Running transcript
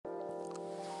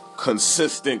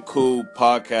Consistent Cool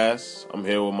Podcast. I'm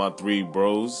here with my three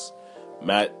bros,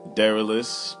 Matt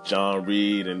Deralis, John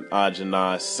Reed, and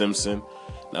Ajanai Simpson.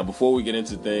 Now, before we get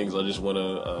into things, I just want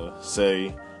to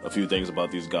say a few things about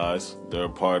these guys. They're a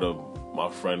part of my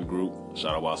friend group.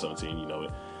 Shout out Wild 17, you know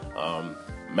it.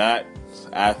 Matt,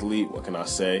 athlete, what can I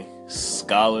say?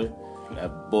 Scholar.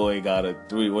 That boy got a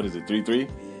 3.3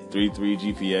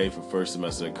 GPA for first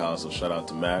semester in college, so shout out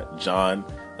to Matt. John,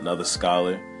 another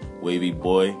scholar, wavy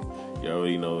boy. You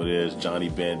already know what it is, Johnny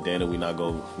Bandana. We're not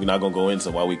gonna go into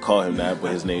why we call him that,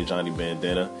 but his name's Johnny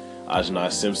Bandana.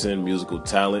 Ajanai Simpson, musical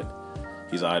talent.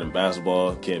 He's alright in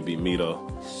basketball. Can't beat me though.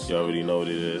 You already know what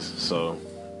it is. So,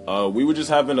 we were just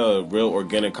having a real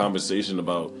organic conversation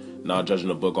about not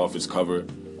judging a book off its cover.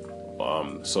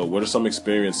 So what are some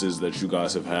experiences that you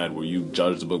guys have had where you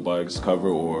judged the book by its cover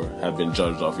or have been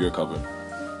judged off your cover?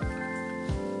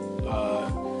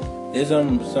 There's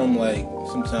some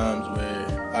times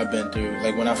where I've been through,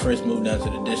 like when I first moved down to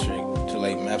the district, to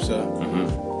like MAPSA,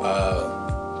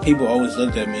 people always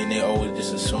looked at me and they always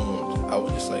just assumed I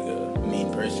was just like a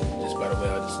mean person just by the way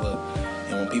I just looked.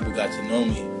 And when people got to know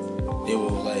me, they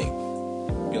would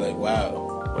be like, wow.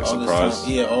 Like all surprised?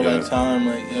 This time, that time,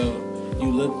 like, yo,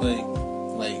 you look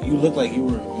like you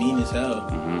were mean as hell.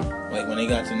 Mm-hmm. Like when they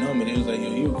got to know me, they was like, yo,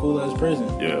 you a cool ass person.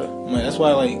 Yeah. I'm like, that's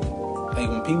why like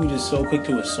when people just so quick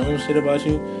to assume shit about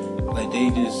you, like they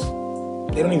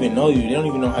don't even know you. They don't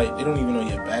even know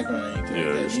your background or anything.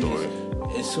 Yeah, like your story.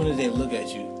 As soon as they look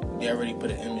at you, they already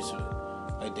put an image to it.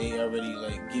 Like they already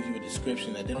like give you a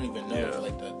description that they don't even know. Yeah.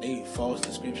 Like they false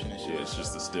description and shit. Yeah, it's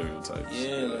just the stereotypes.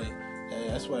 Yeah, like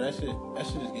that's why that shit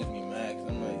just gets me mad. 'Cause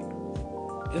I'm like,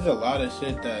 there's a lot of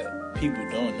shit that people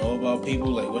don't know about people.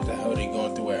 Like what the hell they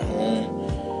going through at home,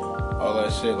 all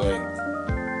that shit. Like,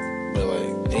 but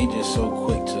like they just so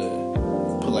quick to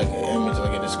put like an image,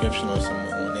 like a description on someone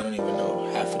when they don't even know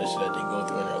half of the shit that they go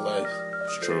through in their life.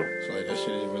 It's true. So like that shit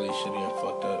is really shitty and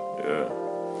fucked up. Yeah.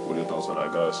 What are your thoughts on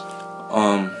that, guys?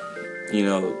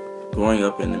 Growing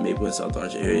up in the Maplewood, South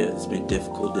Orange area, it's been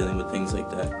difficult dealing with things like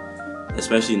that.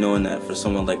 Especially knowing that for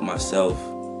someone like myself,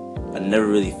 I never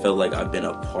really felt like I've been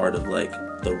a part of like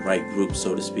the right group,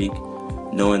 so to speak.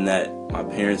 Knowing that my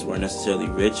parents weren't necessarily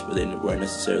rich, but they weren't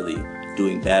necessarily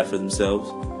doing bad for themselves.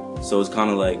 So it's kind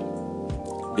of like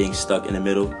being stuck in the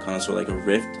middle, kind of sort of like a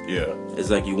rift. Yeah. It's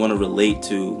like you want to relate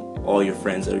to all your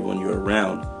friends, everyone you're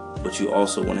around, but you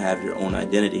also want to have your own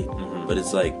identity. Mm-hmm. But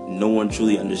it's like no one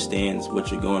truly understands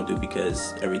what you're going through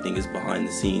because everything is behind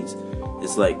the scenes.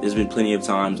 It's like there's been plenty of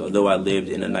times, although I lived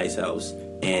in a nice house,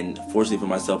 and fortunately for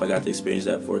myself, I got to experience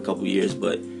that for a couple years.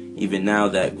 But even now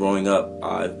that growing up,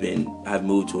 I've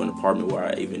moved to an apartment where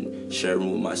I even share a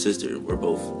room with my sister. We're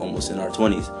both almost in our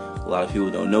 20s. A lot of people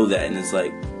don't know that, and it's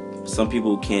like some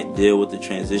people can't deal with the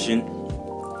transition.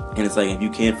 And it's like if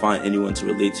you can't find anyone to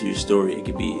relate to your story, it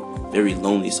could be very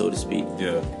lonely, so to speak.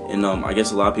 Yeah. And I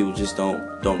guess a lot of people just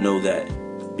don't know that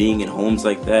being in homes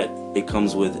like that, it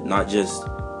comes with not just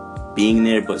being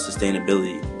there, but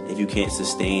sustainability. If you can't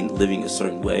sustain living a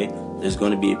certain way, there's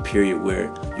going to be a period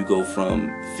where you go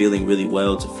from feeling really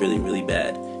well to feeling really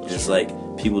bad. And it's like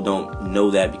people don't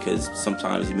know that because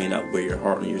sometimes you may not wear your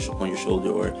heart on your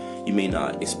shoulder, or you may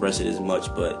not express it as much,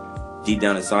 but deep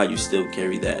down inside you still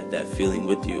carry that feeling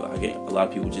with you. Again, a lot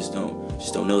of people just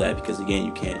don't know that because again,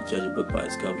 you can't judge a book by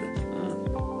its cover.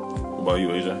 What about you,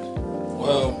 AJ?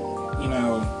 Well,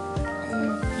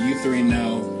 you three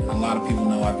know, a lot of people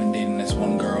know I've been dating this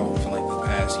one girl for like the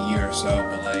past year or so,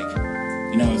 but like,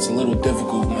 it's a little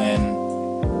difficult when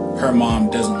her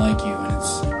mom doesn't like you and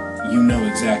it's,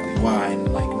 exactly why,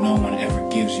 and like no one ever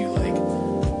gives you like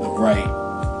the right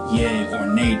yay or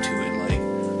nay to it. Like,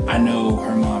 I know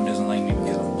her mom doesn't like me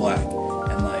because I'm black,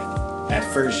 and like at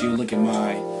first you look at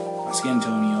my skin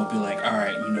tone and you'll be like,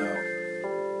 alright,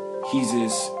 he's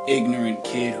this ignorant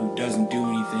kid who doesn't do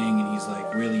anything and he's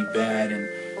like really bad and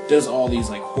does all these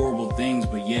like horrible things,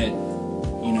 but yet,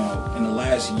 in the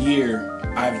last year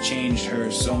I've changed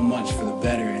her so much for the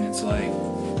better, and it's like,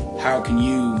 how can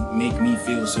you make me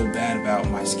feel so bad about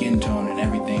my skin tone and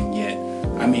everything, yet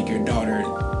I make your daughter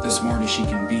the smartest she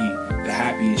can be, the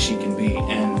happiest she can be,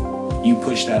 and you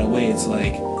push that away. It's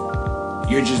like,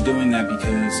 you're just doing that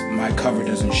because my cover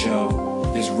doesn't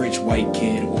show this rich white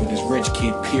kid or this rich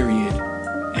kid, period,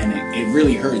 and it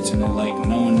really hurts, and then like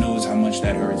no one knows how much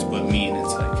that hurts but me, and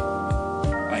it's like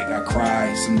I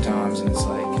cry sometimes, and it's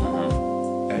like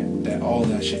that all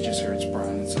that shit just hurts,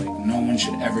 Brian. It's like no one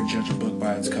should ever judge a book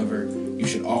by its cover. You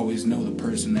should always know the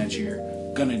person that you're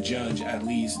gonna judge at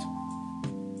least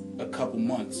a couple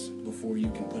months before you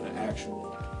can put an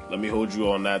actual. Let me hold you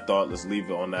on that thought. Let's leave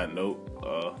it on that note.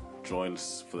 Join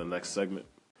us for the next segment.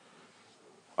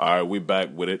 All right, we back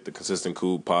with it, the Consistent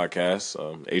Cool podcast.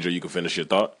 Adrian, you can finish your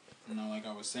thought. Like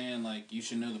I was saying, like you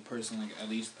should know the person like at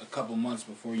least a couple months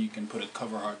before you can put a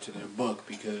cover art to their book,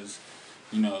 because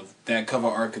that cover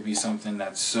art could be something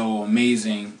that's so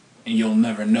amazing and you'll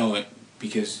never know it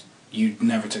because you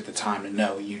never took the time to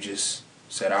know. You just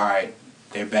said, all right,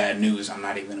 they're bad news. I'm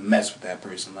not even gonna mess with that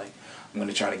person. Like, I'm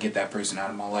gonna try to get that person out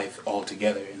of my life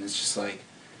altogether. And it's just like,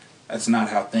 that's not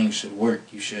how things should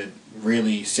work. You should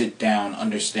really sit down,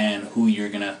 understand who you're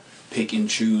gonna pick and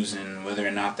choose, and whether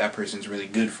or not that person's really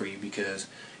good for you, because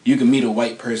you can meet a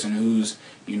white person who's,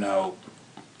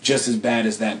 just as bad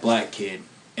as that black kid,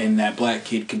 and that black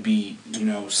kid could be,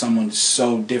 someone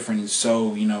so different and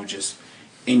so, just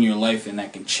in your life, and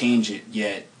that can change it,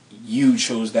 yet you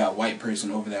chose that white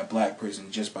person over that black person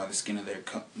just by the skin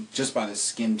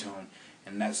tone,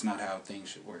 and that's not how things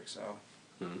should work. So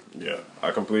yeah, I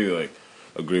completely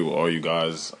agree with all you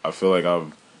guys. I feel like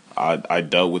I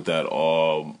dealt with that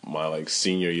all my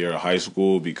senior year of high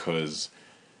school, because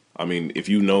I mean, if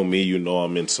you know me, you know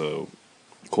I'm into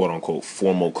quote unquote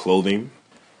formal clothing.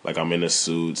 Like, I'm into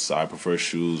suits. I prefer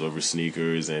shoes over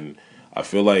sneakers, and I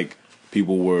feel like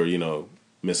people were,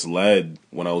 misled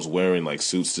when I was wearing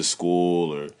suits to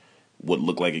school or what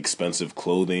looked like expensive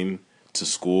clothing to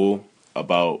school.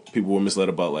 People were misled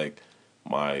about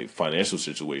my financial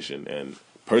situation. And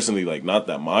personally, not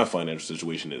that my financial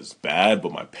situation is bad,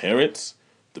 but my parents,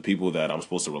 the people that I'm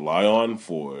supposed to rely on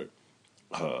for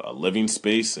a living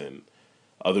space and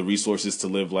other resources to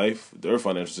live life, their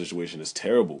financial situation is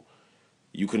terrible.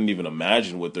 You couldn't even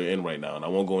imagine what they're in right now. And I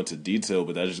won't go into detail,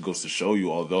 but that just goes to show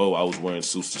you, although I was wearing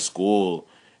suits to school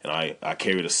and I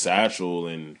carried a satchel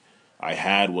and I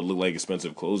had what looked like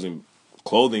expensive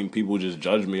clothing, people just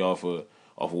judged me off of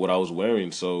what I was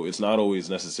wearing. So it's not always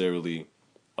necessarily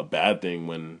a bad thing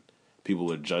when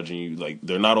people are judging you.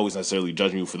 They're not always necessarily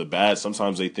judging you for the bad.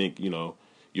 Sometimes they think,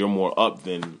 you're more up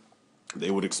than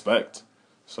they would expect.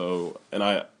 So, and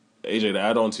AJ, to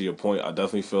add on to your point, I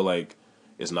definitely feel like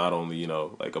it's not only,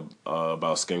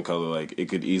 about skin color. It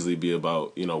could easily be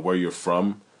about, where you're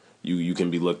from. You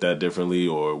can be looked at differently,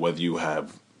 or whether you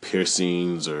have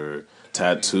piercings or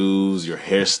tattoos, your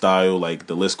hairstyle.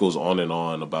 The list goes on and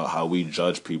on about how we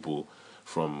judge people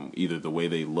from either the way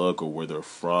they look or where they're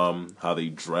from, how they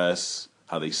dress,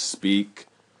 how they speak.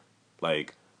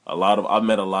 I've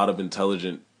met a lot of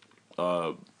intelligent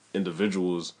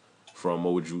individuals from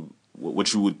what you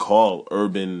would call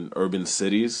urban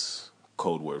cities,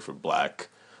 code word for black,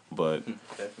 but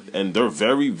and they're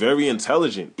very, very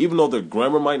intelligent. Even though their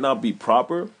grammar might not be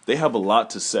proper, they have a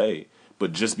lot to say.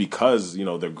 But just because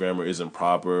their grammar isn't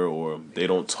proper, or they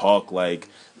don't talk like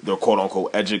they're quote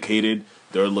unquote educated,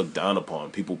 they're looked down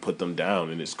upon. People put them down,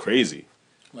 and it's crazy.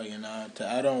 To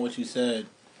add on what you said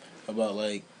about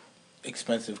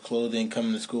expensive clothing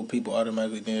coming to school, people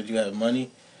automatically think that you have money.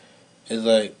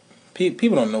 It's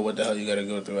people don't know what the hell you got to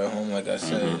go through at home. Like I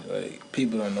said,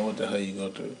 people don't know what the hell you go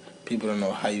through. People don't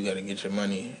know how you got to get your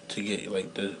money to get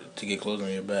to get clothes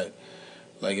on your back.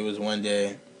 It was one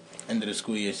day, end of the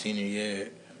school year, senior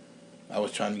year, I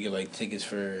was trying to get tickets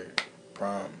for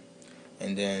prom,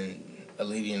 and then a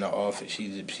lady in the office,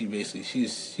 she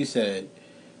said,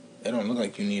 "It don't look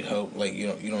like you need help. You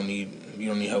don't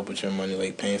need help with your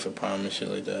money, paying for prom and shit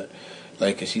like that."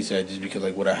 'Cause she said, just because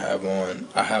what I have on,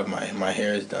 I have my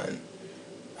hair is done.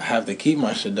 I have to keep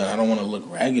my shit done. I don't want to look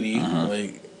raggedy.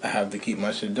 I have to keep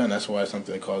my shit done. That's why it's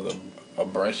something called a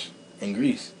brush and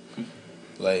grease.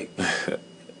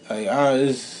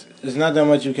 It's not that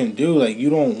much you can do. You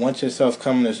don't want yourself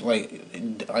coming to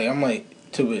I'm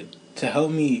to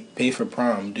help me pay for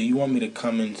prom. Do you want me to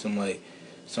come in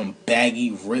some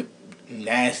baggy, ripped,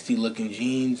 nasty looking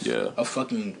jeans, a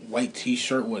fucking white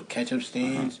t-shirt with ketchup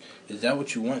stains? Is that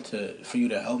what you want for you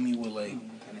to help me with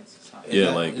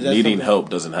needing help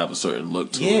doesn't have a certain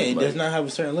look to it. Yeah, it does not have a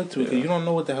certain look to it, because you don't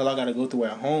know what the hell I gotta go through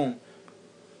at home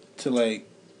to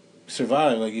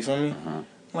survive. You feel me?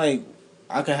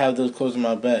 I could have those clothes on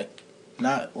my back.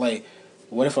 Not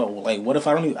what if I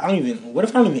don't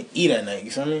even eat at night?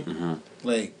 You feel me?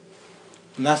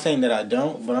 I'm not saying that I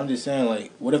don't, but I'm just saying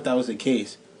what if that was the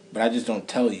case, but I just don't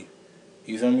tell you.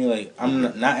 You feel me?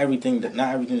 I'm not everything that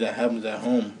happens at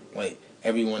home.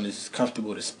 Everyone is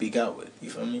comfortable to speak out with. You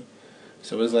feel me?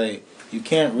 So it's you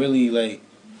can't really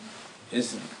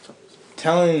it's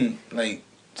telling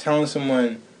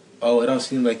someone, oh, it don't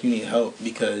seem like you need help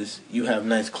because you have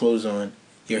nice clothes on,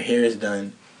 your hair is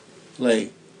done.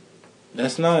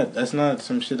 That's not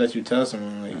some shit that you tell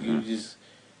someone. You just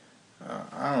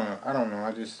I don't know.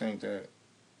 I just think that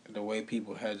the way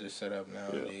people heads are set up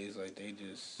nowadays, they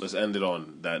just. Let's end it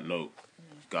on that note.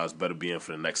 Guys better be in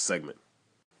for the next segment.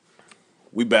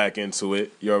 We back into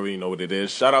it. You already know what it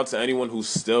is. Shout out to anyone who's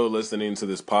still listening to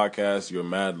this podcast. You're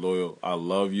mad loyal. I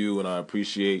love you, and I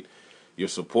appreciate your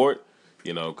support.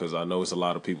 You know, because I know it's a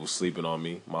lot of people sleeping on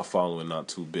me. My following not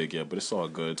too big yet, but it's all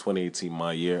good. 2018,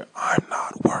 my year. I'm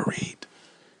not worried.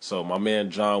 So my man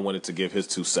John wanted to give his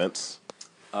 2 cents.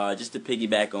 Just to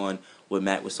piggyback on what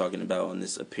Matt was talking about on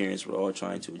this appearance we're all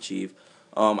trying to achieve,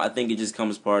 I think it just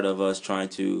comes part of us trying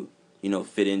to,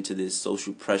 fit into this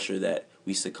social pressure that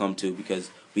we succumb to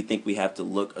because we think we have to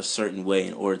look a certain way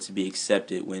in order to be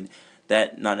accepted when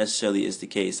that not necessarily is the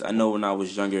case. I know when I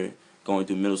was younger, going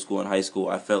through middle school and high school,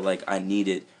 I felt like I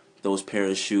needed those pair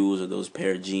of shoes or those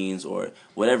pair of jeans or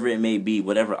whatever it may be,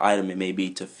 whatever item it may be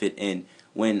to fit in.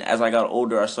 When, as I got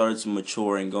older, I started to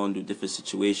mature and go into different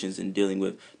situations and dealing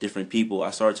with different people, I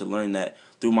started to learn that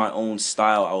through my own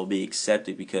style, I will be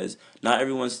accepted because not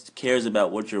everyone cares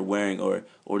about what you're wearing or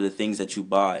the things that you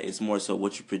buy. It's more so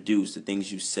what you produce, the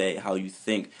things you say, how you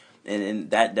think.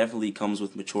 And that definitely comes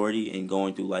with maturity and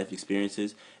going through life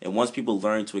experiences. And once people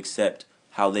learn to accept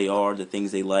how they are, the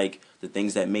things they like, the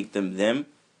things that make them them,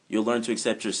 you'll learn to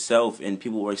accept yourself, and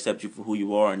people will accept you for who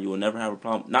you are, and you will never have a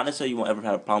problem. Not necessarily you won't ever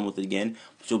have a problem with it again,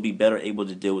 but you'll be better able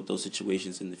to deal with those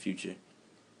situations in the future.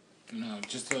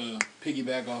 Just to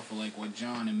piggyback off of like what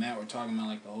John and Matt were talking about,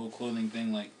 like the whole clothing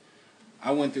thing, like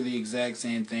I went through the exact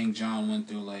same thing John went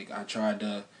through. Like I tried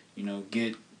to,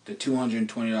 get the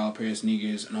 $220 pair of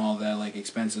sneakers and all that like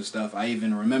expensive stuff. I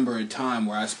even remember a time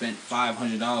where I spent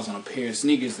 $500 on a pair of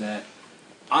sneakers that,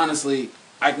 honestly,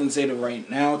 I can say to right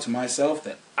now to myself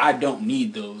that I don't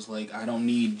need those. Like, I don't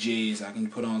need J's. I can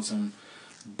put on some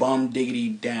bum diggity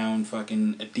down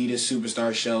fucking Adidas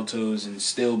Superstar shell toes and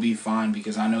still be fine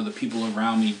because I know the people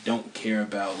around me don't care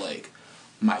about, like,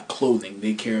 my clothing.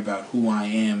 They care about who I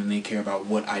am and they care about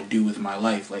what I do with my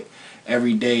life. Like,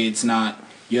 every day it's not,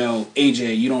 yo,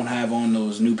 AJ, you don't have on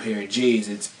those new pair of J's.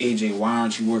 It's AJ, why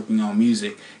aren't you working on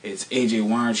music? It's AJ,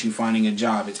 why aren't you finding a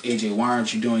job? It's AJ, why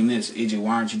aren't you doing this? AJ,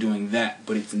 why aren't you doing that?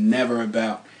 But it's never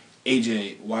about,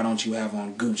 AJ, why don't you have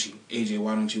on Gucci? AJ,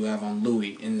 why don't you have on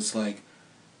Louis? And it's like,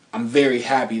 I'm very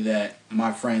happy that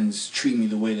my friends treat me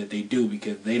the way that they do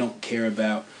because they don't care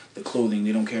about the clothing.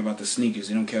 They don't care about the sneakers.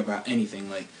 They don't care about anything.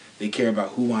 Like, they care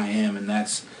about who I am, and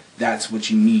that's what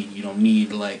you need. You don't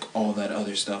need, like, all that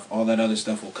other stuff. All that other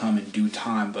stuff will come in due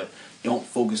time, but don't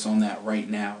focus on that right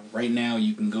now. Right now,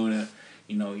 you can go to,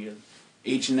 your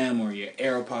H&M or your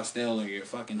Aeropostale or your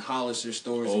fucking Hollister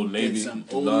stores Old and Navy. get some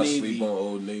Do Old not Navy. sleep on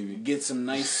Old Navy. Get some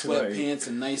nice sweatpants,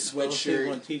 a nice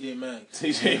sweatshirt. On TJ Maxx.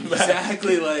 TJ Maxx.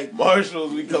 Exactly, like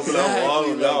Marshalls, we coming out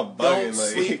all of y'all don't bugging.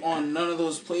 sleep on none of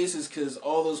those places because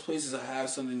all those places have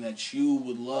something that you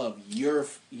would love.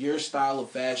 Your style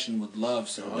of fashion would love.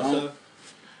 So don't.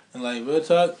 And like real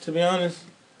talk, to be honest,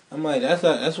 I'm like that's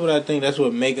what I think. That's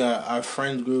what make our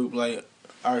friends group, like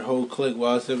our whole clique,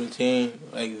 Wild 17,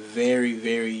 like very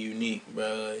very unique,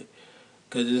 bro. Like,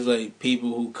 cause it's like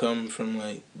people who come from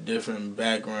like different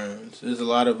backgrounds. There's a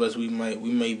lot of us we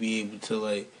may be able to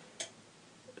like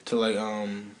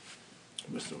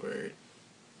what's the word?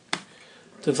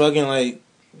 To fucking like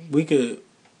we could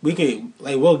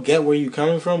like we'll get where you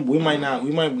coming from. We might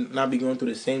not be going through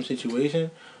the same situation,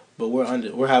 but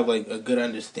we'll have like a good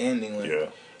understanding. Like, Yeah.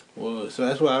 Well, so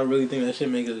that's why I really think that shit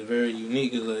make us very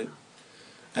unique. Is like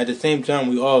at the same time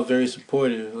we all very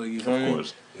supportive. Like, you feel me? Of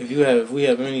course. If we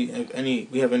have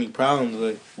any problems,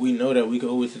 like we know that we can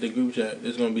always hit the group chat.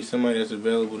 There's gonna be somebody that's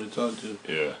available to talk to.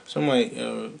 Yeah. Somebody,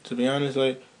 to be honest,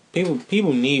 like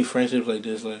people need friendships like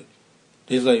this. Like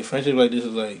this, like friendship like this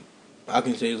is like I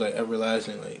can say it's like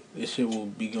everlasting. Like this shit will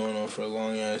be going on for a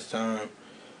long ass time.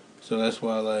 So that's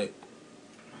why like.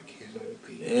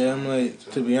 Yeah, I'm like,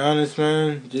 to be honest,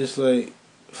 man, just like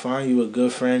find you a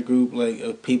good friend group, like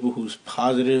of people who's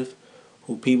positive,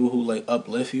 people who like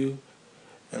uplift you,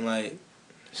 and like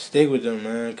stick with them,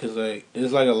 man. Cause like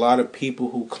there's like a lot of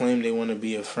people who claim they want to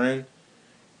be a friend,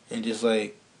 and just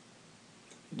like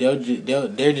they're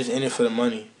just in it for the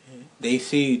money. They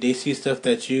see stuff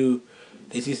that you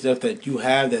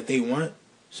have that they want,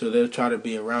 so they'll try to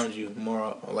be around you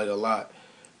more, like a lot,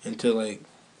 until like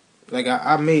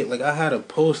I had a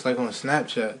post like on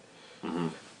Snapchat,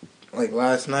 like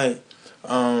last night,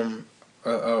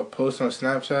 a post on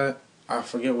Snapchat. I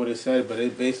forget what it said, but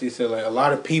it basically said like a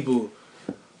lot of people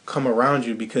come around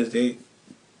you because they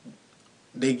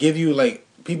give you like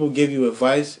people give you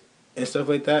advice and stuff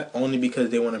like that only because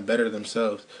they want to better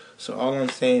themselves. So all I'm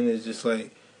saying is just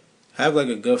like have like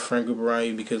a good friend group around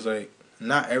you because like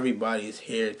not everybody is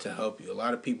here to help you. A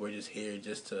lot of people are just here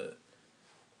just to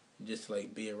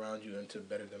like be around you and to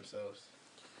better themselves.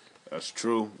 That's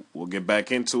true. We'll get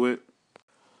back into it.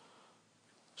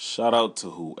 Shout out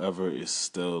to whoever is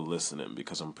still listening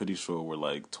because I'm pretty sure we're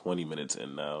like 20 minutes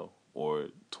in now or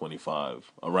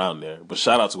 25, around there. But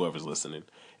shout out to whoever's listening.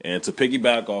 And to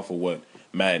piggyback off of what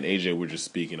Matt and AJ were just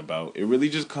speaking about, it really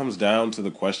just comes down to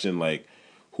the question like,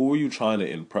 who are you trying to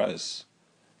impress?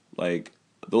 Like,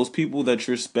 those people that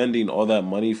you're spending all that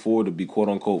money for to be quote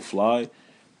unquote fly,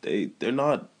 they're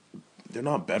not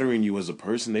bettering you as a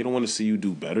person. They don't want to see you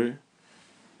do better.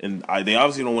 And they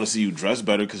obviously don't want to see you dress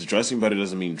better because dressing better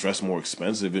doesn't mean dress more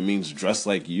expensive. It means dress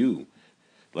like you.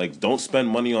 Like, don't spend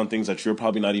money on things that you're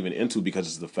probably not even into because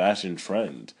it's the fashion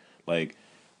trend. Like,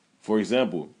 for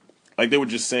example, like they were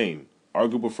just saying, our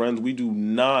group of friends, we do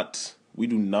not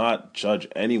judge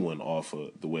anyone off of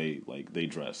the way like they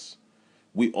dress.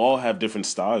 We all have different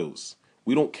styles.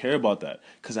 We don't care about that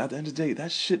because at the end of the day,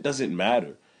 that shit doesn't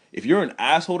matter. If you're an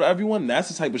asshole to everyone, that's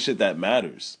the type of shit that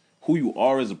matters. Who you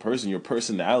are as a person, your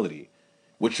personality,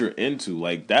 what you're into.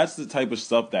 Like, that's the type of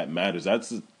stuff that matters. That's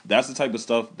the type of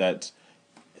stuff that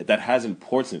has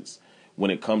importance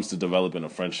when it comes to developing a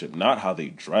friendship, not how they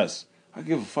dress. I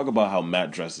give a fuck about how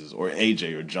Matt dresses, or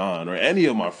AJ, or John, or any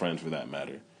of my friends for that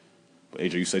matter. But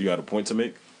AJ, you said you had a point to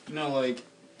make? You know, like,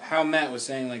 how Matt was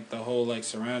saying, like, the whole, like,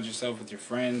 surround yourself with your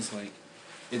friends, like,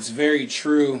 it's very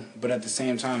true, but at the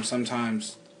same time,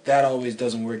 sometimes that always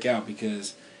doesn't work out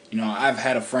because, you know, I've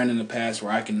had a friend in the past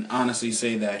where I can honestly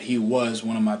say that he was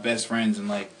one of my best friends, and,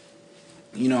 like,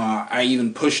 you know, I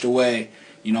even pushed away,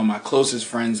 you know, my closest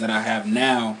friends that I have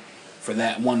now for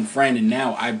that one friend, and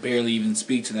now I barely even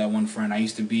speak to that one friend. I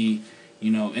used to be,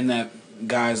 you know, in that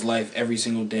guy's life every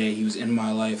single day. He was in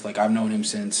my life. Like, I've known him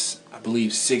since, I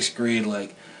believe, 6th grade.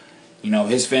 Like, you know,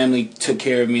 his family took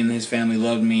care of me and his family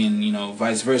loved me, and, you know,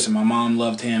 vice versa. My mom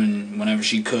loved him, and whenever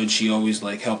she could, she always,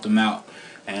 like, helped him out.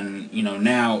 And, you know,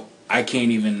 now I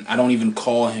don't even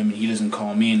call him and he doesn't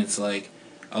call me, and it's like,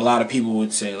 a lot of people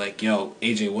would say, like, yo,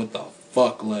 AJ, what the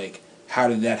fuck? Like, how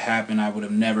did that happen? I would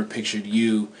have never pictured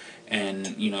you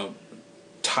and, you know,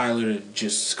 Tyler to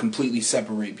just completely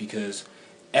separate because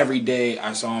every day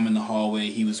I saw him in the hallway,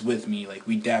 he was with me. Like,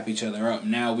 we dap each other up.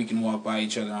 Now we can walk by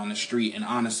each other on the street, and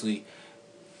honestly,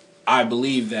 I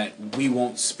believe that we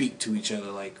won't speak to each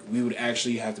other. Like, we would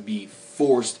actually have to be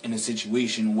forced in a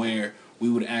situation where we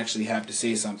would actually have to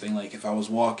say something. Like, if I was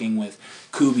walking with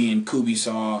Kubi and Kubi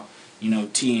saw, you know,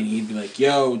 T, and he'd be like,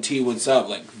 yo, T, what's up?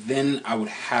 Like, then I would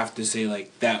have to say,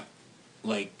 like, that,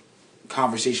 like,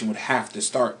 conversation would have to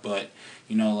start. But,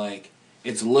 you know, like,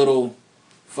 it's a little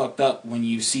fucked up when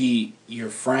you see your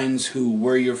friends who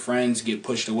were your friends get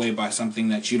pushed away by something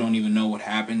that you don't even know what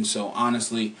happened. So,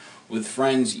 honestly, with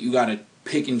friends, you gotta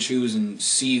pick and choose and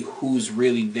see who's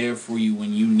really there for you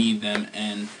when you need them.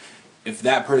 And if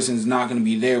that person's not going to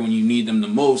be there when you need them the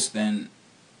most, then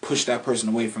push that person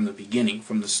away from the beginning,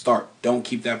 from the start. Don't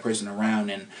keep that person around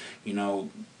and, you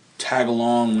know, tag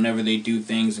along whenever they do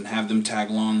things and have them tag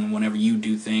along whenever you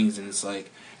do things. And it's like,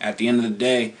 at the end of the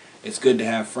day, it's good to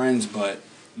have friends, but,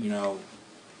 you know,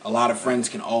 a lot of friends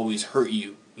can always hurt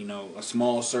you. You know, a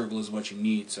small circle is what you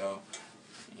need, so,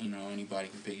 you know, anybody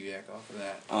can piggyback off of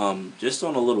that. Just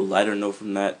on a little lighter note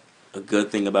from that, a good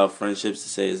thing about friendships to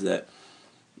say is that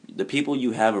the people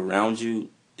you have around you,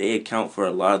 they account for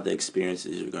a lot of the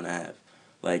experiences you're going to have.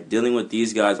 Like, dealing with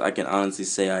these guys, I can honestly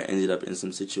say I ended up in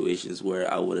some situations where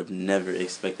I would have never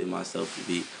expected myself to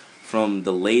be. From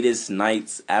the latest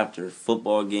nights after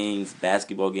football games,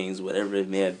 basketball games, whatever it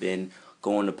may have been,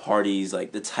 going to parties,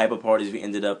 like, the type of parties we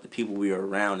ended up, the people we were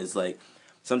around, is like,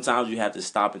 sometimes you have to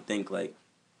stop and think, like,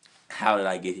 how did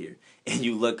I get here? And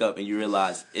you look up and you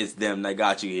realize it's them that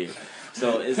got you here.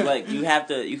 So it's like you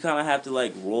kind of have to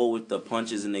like roll with the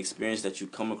punches and the experience that you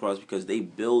come across because they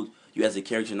build you as a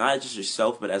character, not just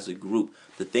yourself, but as a group.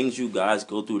 The things you guys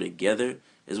go through together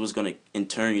is what's going to, in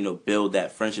turn, you know, build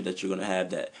that friendship that you're going to have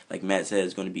that, like Matt said,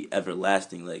 is going to be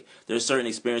everlasting. Like, there's certain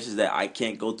experiences that I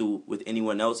can't go through with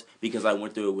anyone else because I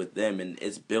went through it with them, and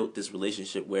it's built this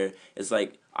relationship where it's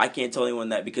like, I can't tell anyone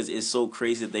that because it's so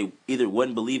crazy that they either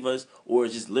wouldn't believe us or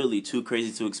it's just literally too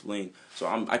crazy to explain. So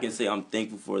I can say I'm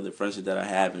thankful for the friendship that I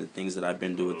have and the things that I've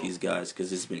been doing with these guys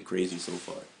because it's been crazy so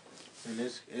far. And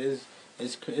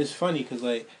it's funny because,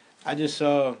 like, I just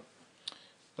saw,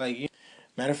 like,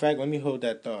 matter of fact, let me hold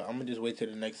that thought. I'm going to just wait till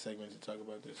the next segment to talk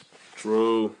about this.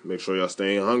 True. Make sure y'all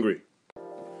staying hungry.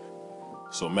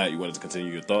 So, Matt, you wanted to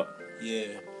continue your thought? Yeah.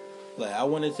 Like, I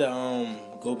wanted to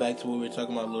go back to what we were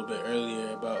talking about a little bit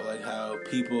earlier about, like, how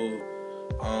people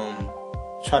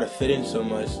try to fit in so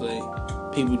much.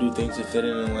 Like, people do things to fit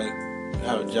in, and, like,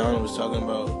 how John was talking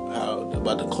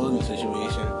about the clothing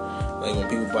situation. Like, when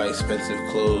people buy expensive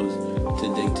clothes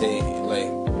to dictate, like,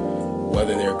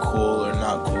 whether they're cool or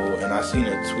not cool. And I seen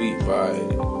a tweet by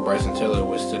Bryson Tiller,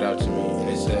 what stood out to me, and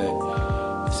it said,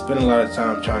 spend a lot of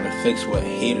time trying to fix what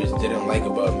haters didn't like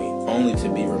about me, only to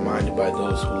be reminded by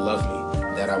those who love me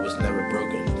that I was never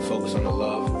broken. Focus on the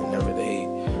love and never the hate.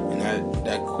 And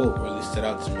that quote really stood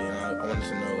out to me, and I wanted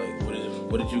to know, like,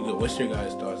 what's your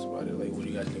guys' thoughts about it? Like, what do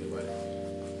you guys think about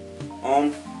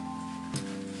it?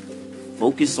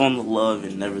 Focus on the love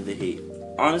and never the hate.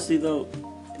 Honestly, though,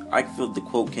 I feel the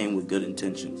quote came with good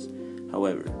intentions.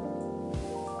 However,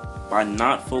 by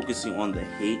not focusing on the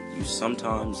hate, you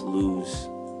sometimes lose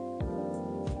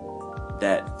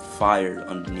that fire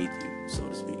underneath you, so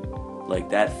to speak. Like,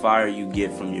 that fire you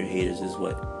get from your haters is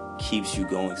what keeps you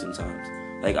going sometimes.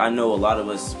 Like, I know a lot of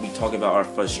us, we talk about our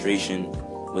frustration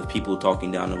with people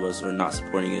talking down to us or not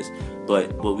supporting us,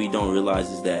 but what we don't realize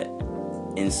is that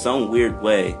in some weird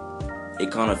way,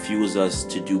 it kind of fuels us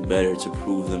to do better, to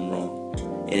prove them wrong.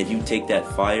 And if you take that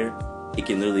fire, it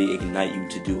can literally ignite you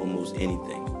to do almost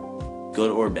anything,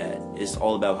 good or bad. It's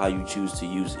all about how you choose to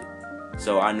use it.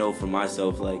 So I know for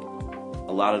myself, like,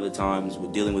 a lot of the times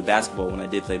with dealing with basketball, when I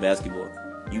did play basketball,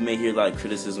 you may hear a lot of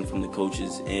criticism from the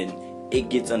coaches, and it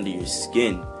gets under your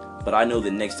skin. But I know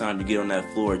that next time you get on that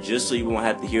floor, just so you won't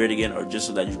have to hear it again, or just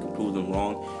so that you can prove them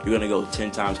wrong, you're going to go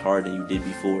 10 times harder than you did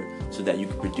before, so that you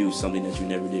can produce something that you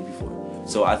never did before.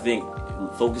 So I think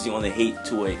focusing on the hate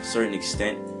to a certain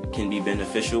extent can be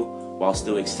beneficial, while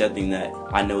still accepting that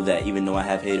I know that even though I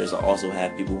have haters, I also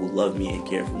have people who love me and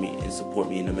care for me and support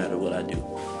me no matter what I do.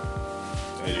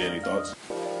 Any thoughts?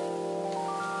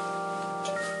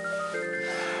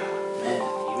 Man,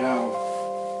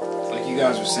 like you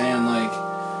guys were saying, like,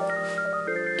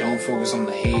 don't focus on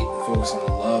the hate, focus on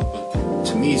the love. But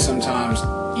to me, sometimes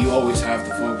you always have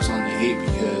to focus on the hate,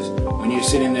 because when you're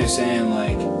sitting there saying,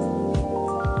 like,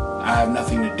 I have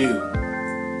nothing to do,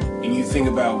 and you think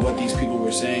about what these people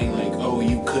were saying, like, oh,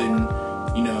 you couldn't,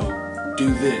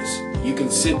 do this. You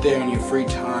can sit there in your free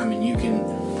time and you can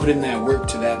put in that work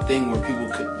to that thing where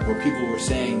people were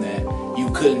saying that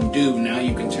you couldn't do. Now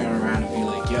you can turn around and be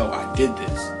like, yo, I did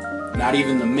this. Not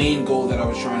even the main goal that I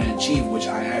was trying to achieve, which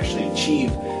I actually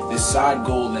achieved. This side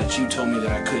goal that you told me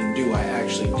that I couldn't do, I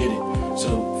actually did it.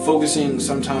 So focusing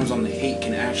sometimes on the hate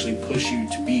can actually push you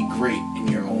to be great in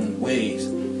your own ways.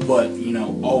 But,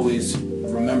 always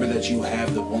remember that you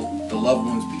have the loved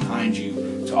ones behind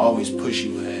you to always push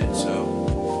you ahead. So,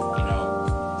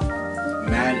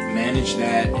 manage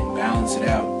that and balance it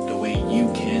out the way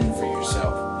you can for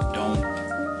yourself. Don't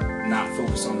not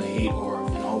focus on the hate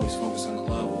and always focus on the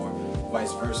love, or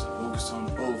vice versa. Focus on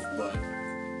both, but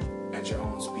at your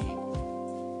own speed.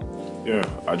 Yeah,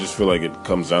 I just feel like it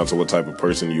comes down to what type of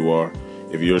person you are.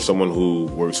 If you're someone who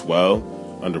works well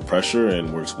under pressure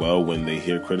and works well when they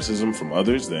hear criticism from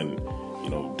others, then,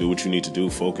 do what you need to do.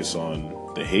 Focus on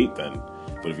the hate then.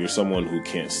 But if you're someone who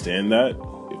can't stand that,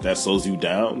 if that slows you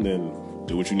down, then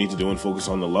do what you need to do and focus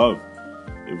on the love.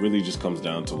 It really just comes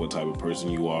down to what type of person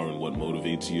you are and what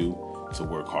motivates you to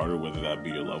work harder, whether that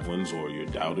be your loved ones or your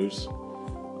doubters.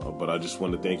 But I just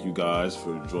want to thank you guys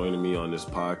for joining me on this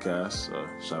podcast.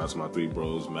 Shout out to my three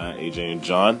bros, Matt, AJ, and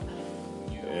John.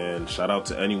 And shout out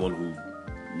to anyone who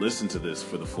listened to this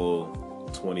for the full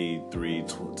 23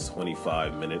 to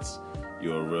 25 minutes.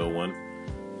 You're a real one.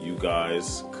 You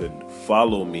guys could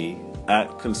follow me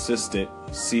at Consistent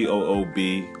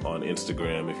COOB on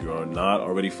Instagram. If you are not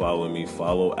already following me,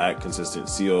 follow at Consistent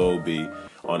COOB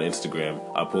on Instagram.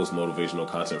 I post motivational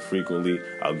content frequently.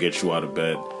 I'll get you out of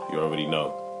bed. You already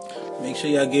know. Make sure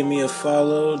y'all give me a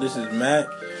follow. This is Matt.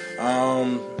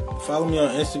 Follow me on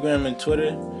Instagram and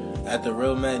Twitter at the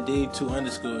Real Matt D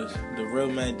 2_. The Real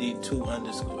Matt D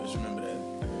 2_. Remember that.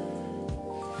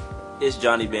 It's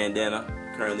Johnny Bandana.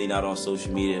 Currently not on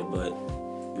social media, but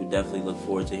we definitely look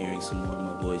forward to hearing some more of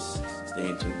my voice.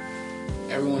 Stay tuned.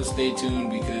 Everyone stay tuned,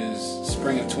 because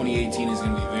spring of 2018 is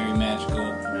going to be very magical.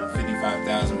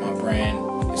 55,000, my brand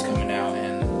is coming out,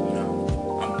 and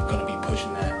I'm going to be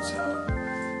pushing that. So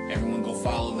everyone go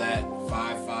follow that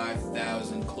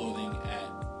 55,000 clothing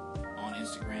on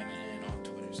Instagram and on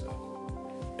Twitter. So.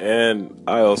 And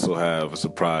I also have a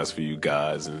surprise for you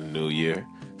guys in the new year.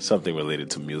 Something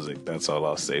related to music. That's all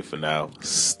I'll say for now.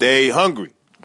 Stay hungry.